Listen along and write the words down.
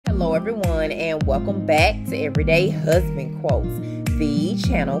Hello everyone, and welcome back to Everyday Husband Quotes, the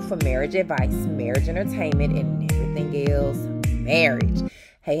channel for marriage advice, marriage entertainment, and everything else marriage.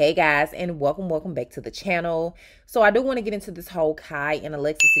 Hey guys, and welcome back to the channel. So I do want to get into this whole Kai and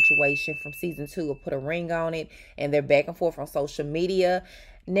Alexia situation from season 2 of Put a Ring on It, and they're back and forth on social media.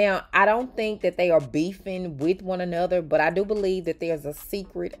 Now, I don't think that they are beefing with one another, but I do believe that there's a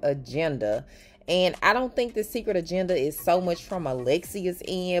secret agenda. And I don't think the secret agenda is so much from Alexia's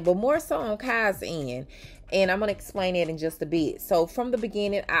end, but more so on Kai's end. And I'm going to explain that in just a bit. So from the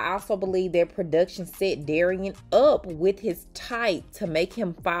beginning, I also believe that production set Darion up with his type to make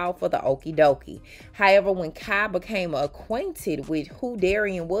him fall for the okie dokie. However, when Kai became acquainted with who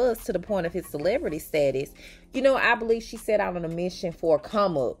Darion was to the point of his celebrity status, you know, I believe she set out on a mission for a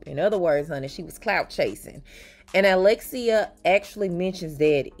come up. In other words, honey, she was clout chasing. And Alexia actually mentions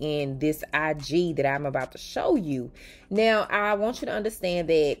that in this IG that I'm about to show you. Now, I want you to understand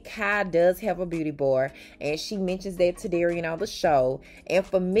that Kai does have a beauty bar, and she mentions that to Darion on the show. And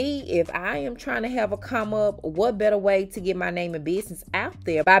for me, if I am trying to have a come up, what better way to get my name and business out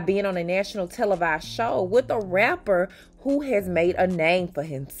there by being on a national televised show with a rapper who has made a name for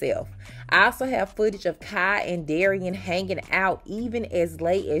himself. I also have footage of Kai and Darion hanging out even as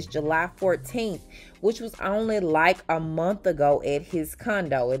late as July 14th, which was only like a month ago at his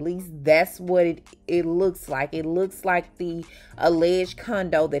condo. At least that's what it looks like. It looks like the alleged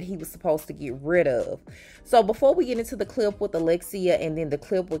condo that he was supposed to get rid of. So before we get into the clip with Alexia and then the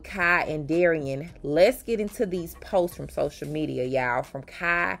clip with Kai and Darion, let's get into these posts from social media, y'all, from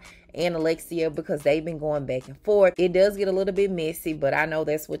Kai and Alexia, because they've been going back and forth. It does get a little bit messy, but I know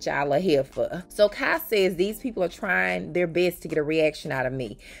that's what y'all are here for. So Kai says, these people are trying their best to get a reaction out of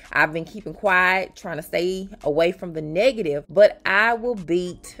me. I've been keeping quiet, trying to stay away from the negative, but I will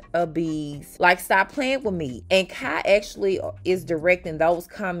beat a bees. Like, stop playing with me. And Kai actually is directing those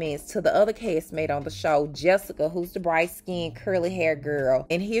comments to the other castmate on the show, Jessica, who's the bright-skinned, curly-haired girl.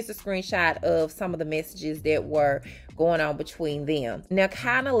 And here's a screenshot of some of the messages that were going on between them. Now,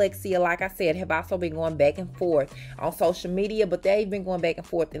 Kai and Alexia, like I said, have also been going back and forth on social media, but they've been going back and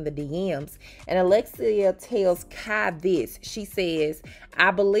forth in the DMs. And Alexia tells Kai this. She says, I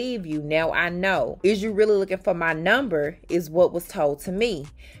believe you. Now I know. Is you really looking for my number? Is what was told to me.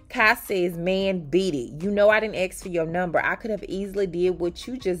 Kai says, man, beat it. You know I didn't ask for your number. I could have easily did what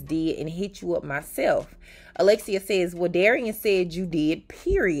you just did and hit you up myself. Alexia says, well, Darion said you did,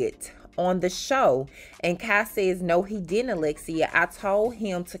 period, on the show. And Kai says, no, he didn't, Alexia. I told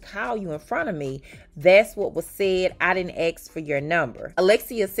him to call you in front of me. That's what was said. I didn't ask for your number.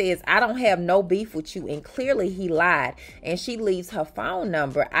 Alexia says, I don't have no beef with you, and clearly he lied. And she leaves her phone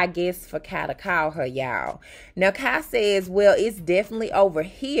number, I guess, for Kai to call her, y'all. Now Kai says, well, it's definitely over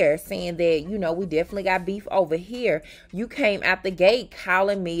here, saying that, you know, we definitely got beef over here. You came out the gate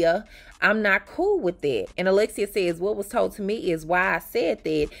calling me I'm not cool with that. And Alexia says, what was told to me is why I said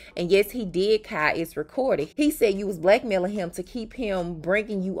that. And yes, he did, Kai. It's recorded. He said you was blackmailing him to keep him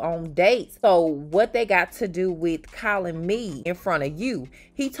bringing you on dates. So what they got to do with calling me in front of you?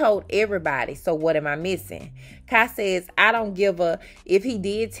 He told everybody. So what am I missing? Kai says, I don't give a, if he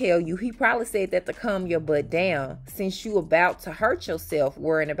did tell you, he probably said that to calm your butt down since you about to hurt yourself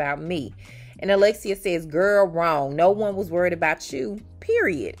worrying about me. And Alexia says, girl, wrong. No one was worried about you,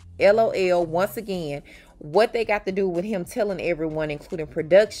 period. LOL. Once again, what they got to do with him telling everyone, including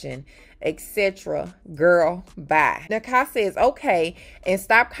production, etc. Girl, bye. Now Kai says, okay, and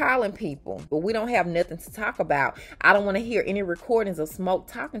stop calling people, but we don't have nothing to talk about. I don't want to hear any recordings of Smoke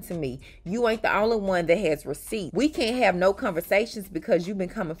talking to me. You ain't the only one that has receipts. We can't have no conversations because you've been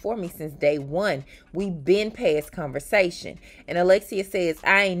coming for me since day one. We've been past conversation. And Alexia says,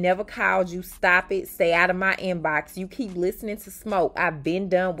 I ain't never called you. Stop it. Stay out of my inbox. You keep listening to Smoke. I've been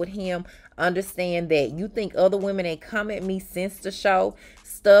done with him. Understand that. You think other women ain't come at me since the show?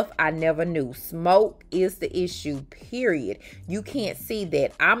 Stuff I never knew. Smoke is the issue, period. You can't see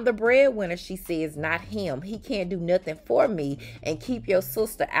that. I'm the breadwinner, she says, not him. He can't do nothing for me, and keep your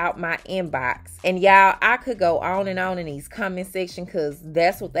sister out my inbox. And y'all, I could go on and on in these comment section because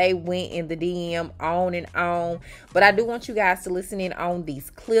that's what they went in the DM, on and on. But I do want you guys to listen in on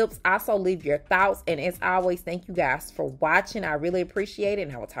these clips. Also leave your thoughts, and as always, thank you guys for watching. I really appreciate it,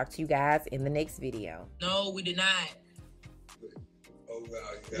 and I will talk to you guys in the next video. No, we did not. Oh,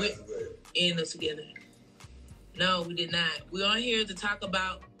 wow, you guys end us together. No, we did not. We're on here to talk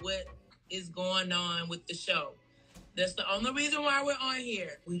about what is going on with the show. That's the only reason why we're on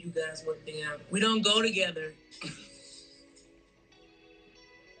here. We you guys working out. We don't go together.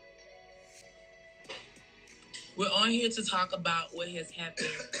 We're on here to talk about what has happened.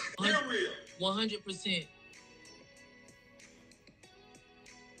 100%.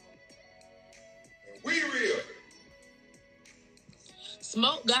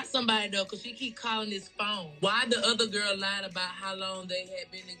 Smoke got somebody though, cause she keep calling his phone. Why the other girl lied about how long they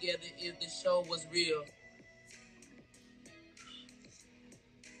had been together if the show was real?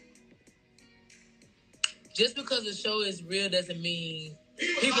 Just because the show is real doesn't mean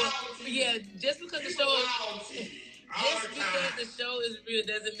people. Yeah, just because the show is real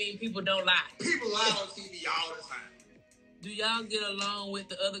doesn't mean people don't lie. People lie on TV all the time. Do y'all get along with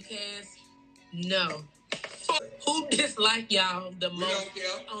the other cast? No. Who dislike y'all the most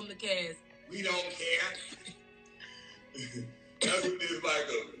on the cast? We don't care. That's what this like.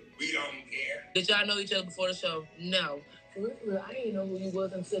 We don't care. Did y'all know each other before the show? No. For real, I didn't know who you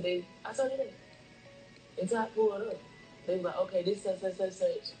was until I told you that. Until I pulled up. They were like, okay, this such. Like,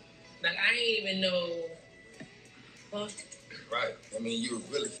 I didn't even know. Huh? Right. I mean, you were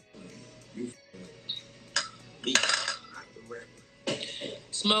really me.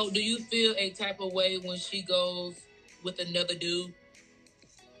 Smoke, do you feel a type of way when she goes with another dude?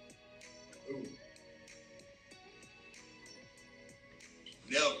 Ooh.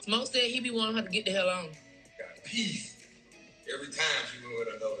 No. Smoke said he be wanting her to get the hell on. Got peace. Every time she went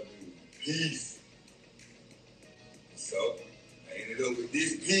with another dude. Peace. So, I ended up with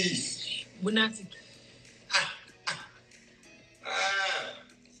this piece. We're not together.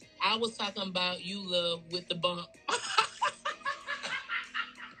 I was talking about you, love, with the bump.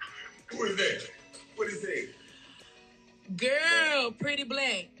 What is that? What is that? Girl, Pretty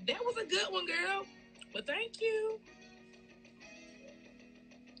Black. That was a good one, girl. But thank you.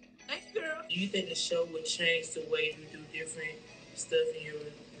 Thanks, girl. Do you think the show would change the way you do different stuff in your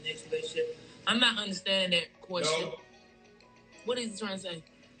next relationship? I'm not understanding that question. No. What is he trying to say?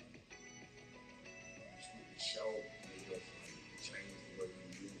 The show made us change the way we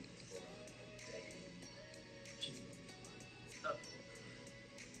do dating.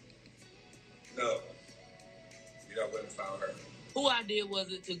 No. We don't wouldn't found her. Who idea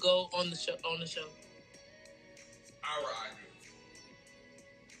was it to go on the show? Our idea.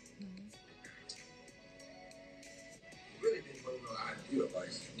 Really didn't want no idea.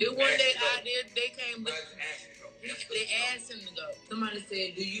 Like, Did one day idea they came with? They asked him to go. Somebody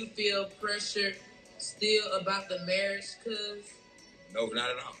said, "Do you feel pressure still about the marriage?" Cause no,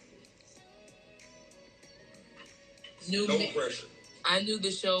 not at all. No pressure. I knew the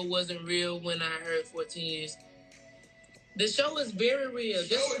show wasn't real when I heard 14 years. The show is very real. The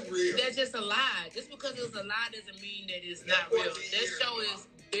show is real. That's just a lie. Just because it was a lie doesn't mean that it's not real. That show is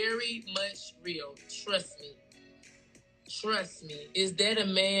very much real. Trust me. Trust me. Is that a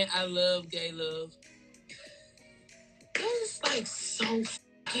man I love, gay love? That's like so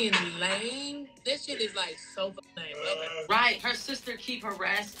fucking lame. That shit is like so fucking lame. Okay. Right. Her sister keep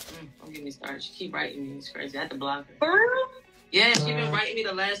harassing. Don't get me started. She keep writing me. It's crazy. I have to block her. For real? Yeah, she been writing me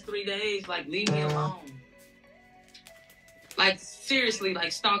the last 3 days. Like, leave me alone. Like, seriously,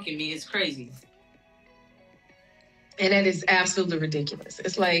 like, stalking me. It's crazy. And that is absolutely ridiculous.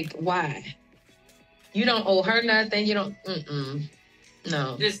 It's like, why? You don't owe her nothing. You don't,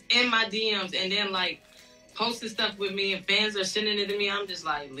 no. Just in my DMs and then, like, posting stuff with me and fans are sending it to me. I'm just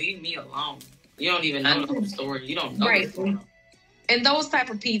like, leave me alone. You don't even know the whole story. You don't know what's going on. And those type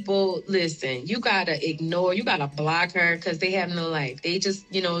of people, listen, you got to ignore, you got to block her because they have no life. They just,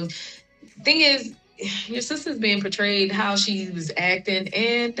 thing is, your sister's being portrayed how she was acting,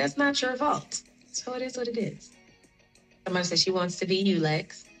 and that's not your fault. So it is what it is. Somebody said she wants to be you,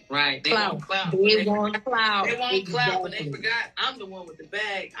 Lex. Right. They want clout. They want clout. They want clout, but they forgot I'm the one with the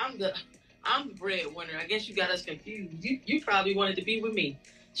bag. I'm the breadwinner. I guess you got us confused. You probably wanted to be with me.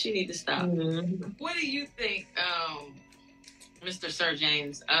 She need to stop. Mm-hmm. What do you think, Mr. Sir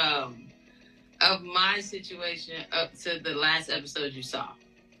James, of my situation up to the last episode you saw?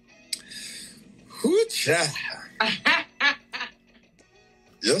 Hoocha.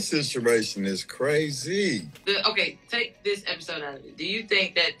 Your situation is crazy. Okay, take this episode out of it. Do you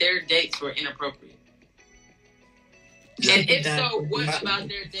think that their dates were inappropriate? Yeah, and if so, what about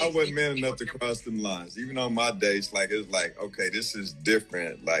their dates? I wasn't man enough to cross them lines. Even on my dates, like, it's like, okay, this is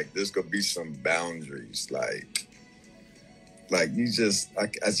different. Like, there's going to be some boundaries. Like you just,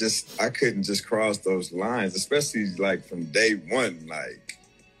 I couldn't just cross those lines, especially like from day one. Like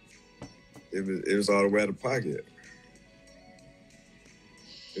it was all the way out of pocket.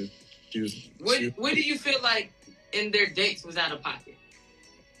 What do you feel like in their dates was out of pocket?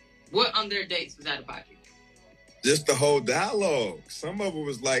 What on their dates was out of pocket? Just the whole dialogue. Some of it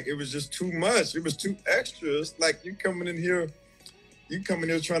was like, it was just too much. It was too extra. It's like you coming in here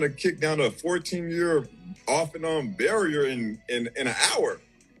trying to kick down a 14-year off and on barrier in an hour.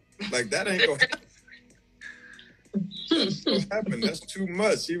 Like that ain't gonna happen. That's what happened. That's too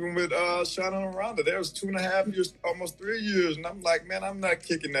much. Even with Shadow and Rhonda, there was 2.5 years, almost 3 years, and I'm like, man, I'm not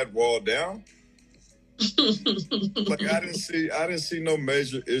kicking that wall down. Like I didn't see no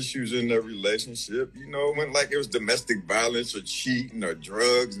major issues in their relationship. You know, when like it was domestic violence or cheating or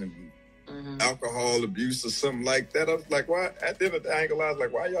drugs and alcohol abuse or something like that. I was like, why? At the end of the day, I ain't gonna lie, I was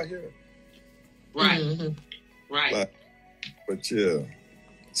like, why y'all here? Right. Right. Like, but yeah,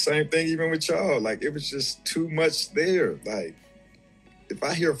 same thing even with y'all. Like it was just too much there. Like if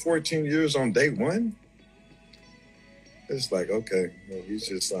I hear 14 years on day one, it's like, okay, well, he's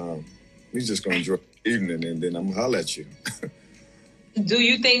just gonna enjoy the evening and then I'm gonna holler at you. Do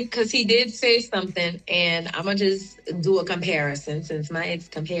you think, because he did say something, and I'm going to just do a comparison since my ex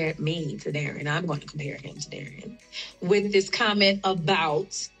compared me to Darion. I'm going to compare him to Darion with this comment about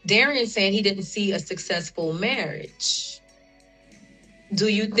Darion saying he didn't see a successful marriage. Do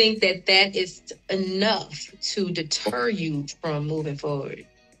you think that that is enough to deter you from moving forward?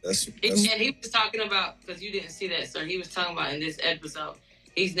 And he was talking about, because you didn't see that, sir, he was talking about in this episode,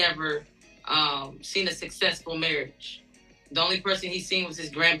 he's never seen a successful marriage. The only person he's seen was his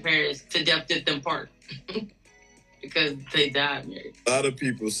grandparents to death did them part because they died married. A lot of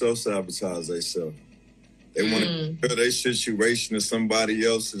people self-sabotage themselves. They want to compare their situation to somebody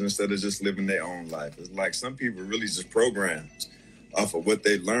else's instead of just living their own life. It's like some people really just programmed off of what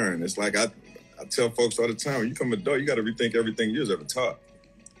they learn. It's like I tell folks all the time, when you become an adult, you got to rethink everything you was ever taught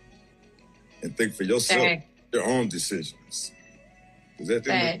and think for yourself, your own decisions.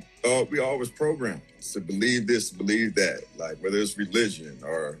 Because we always programmed to believe this, believe that, like whether it's religion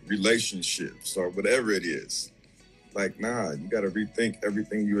or relationships or whatever it is. Like, nah, you got to rethink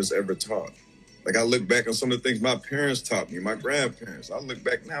everything you was ever taught. Like I look back on some of the things my parents taught me, my grandparents. I look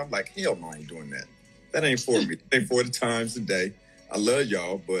back now, I'm like, hell no, I ain't doing that. That ain't for me. That ain't for the times today. I love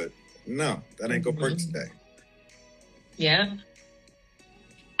y'all, but no, that ain't gonna work today. Yeah.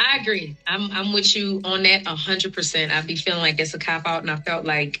 I agree. I'm with you on that 100%. I be feeling like it's a cop-out, and I felt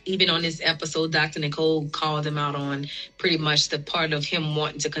like even on this episode, Dr. Nicole called him out on pretty much the part of him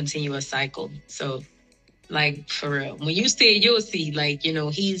wanting to continue a cycle. So, like, for real. When you see it, you'll see, like, you know,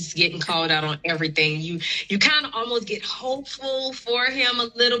 he's getting called out on everything. You kind of almost get hopeful for him a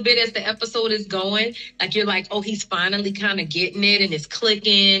little bit as the episode is going. Like, you're like, oh, he's finally kind of getting it and it's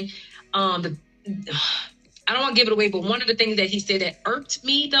clicking. I don't want to give it away, but one of the things that he said that irked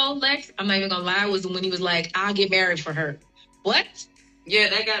me, though, Lex, I'm not even going to lie, was when he was like, I'll get married for her. What? Yeah,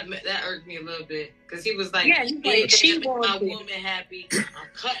 that irked me a little bit. Because he was like, she wants my woman happy. I'm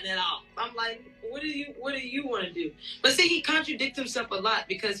cutting it off. I'm like, what do you want to do? But see, he contradicts himself a lot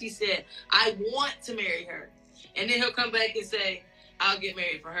because he said, I want to marry her. And then he'll come back and say, I'll get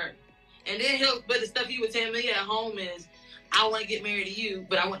married for her. And then but the stuff he was telling me at home is, I want to get married to you,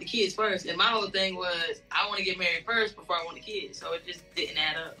 but I want the kids first. And my whole thing was, I want to get married first before I want the kids. So it just didn't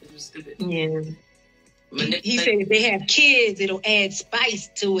add up. It was stupid. Yeah. He said if they have kids, it'll add spice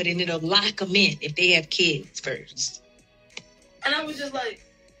to it and it'll lock them in if they have kids first. And I was just like,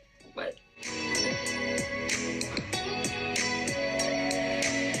 what?